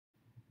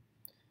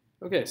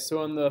Okay,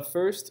 so in the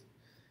first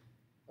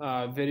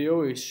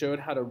video, we showed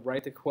how to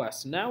write the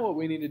quest. Now what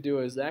we need to do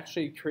is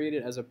actually create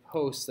it as a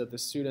post that the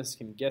students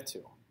can get to.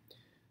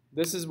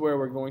 This is where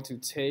we're going to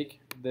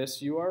take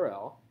this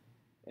URL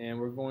and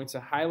we're going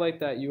to highlight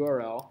that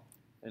URL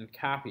and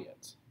copy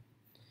it.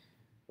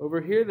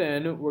 Over here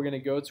then, we're going to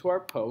go to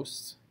our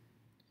post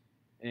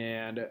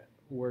and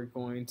we're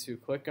going to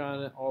click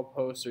on all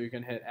posts, or you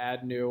can hit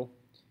add new,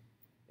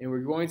 and we're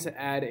going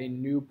to add a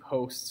new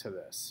post to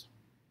this.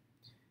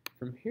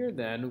 From here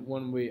then,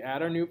 when we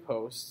add our new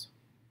post,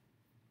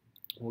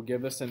 we'll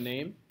give this a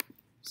name.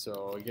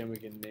 So again, we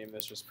can name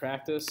this just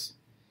practice.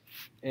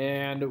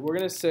 And we're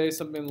going to say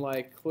something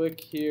like, click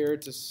here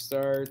to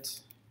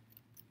start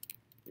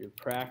your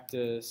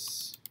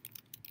practice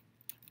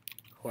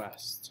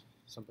quest.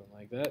 Something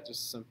like that,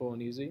 just simple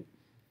and easy.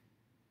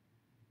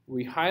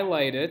 We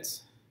highlight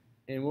it,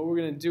 and what we're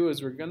going to do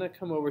is we're going to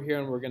come over here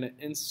and we're going to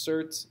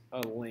insert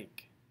a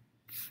link.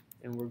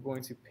 And we're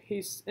going to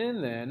paste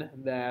in then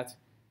that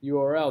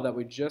URL that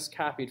we just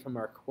copied from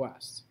our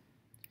quest.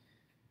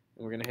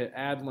 And we're going to hit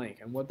add link.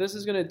 And what this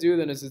is going to do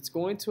then is it's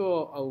going to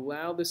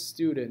allow the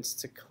students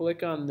to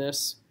click on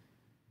this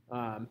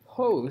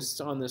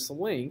post, on this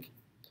link,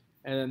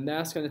 and then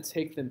that's going to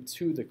take them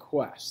to the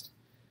quest.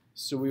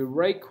 So we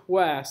write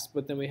quest,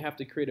 but then we have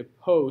to create a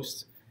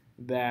post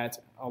that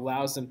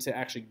allows them to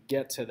actually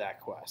get to that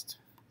quest.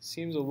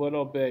 Seems a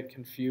little bit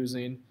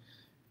confusing,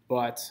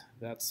 but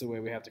that's the way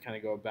we have to kind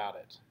of go about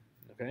it.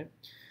 Okay?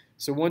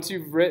 So once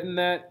you've written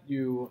that,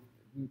 you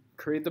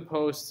create the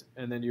post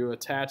and then you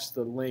attach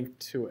the link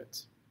to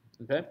it.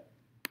 Okay?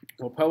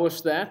 We'll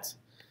publish that,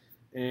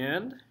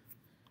 and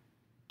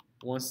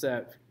once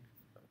that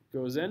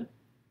goes in,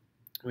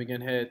 we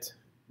can hit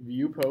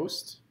view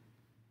post,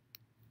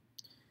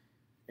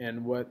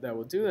 and what that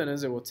will do then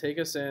is it will take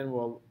us in.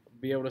 We'll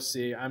be able to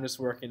see, I'm just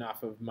working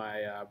off of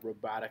my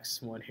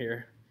robotics one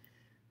here,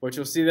 but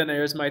you'll see that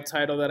there's my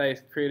title that I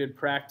created,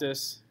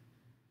 practice.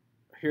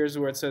 Here's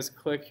where it says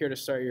click here to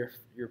start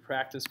your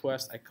practice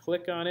quest. I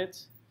click on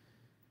it,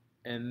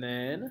 and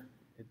then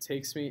it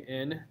takes me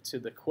in to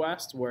the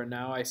quest where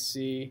now I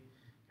see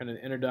kind of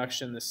the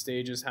introduction, the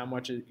stages, how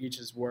much each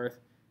is worth.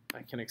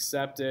 I can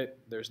accept it.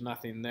 There's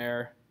nothing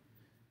there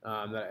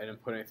that I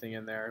didn't put anything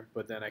in there,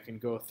 but then I can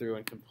go through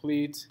and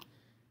complete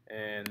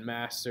and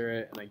master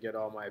it, and I get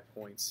all my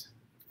points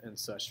and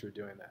such for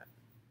doing that.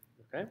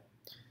 Okay.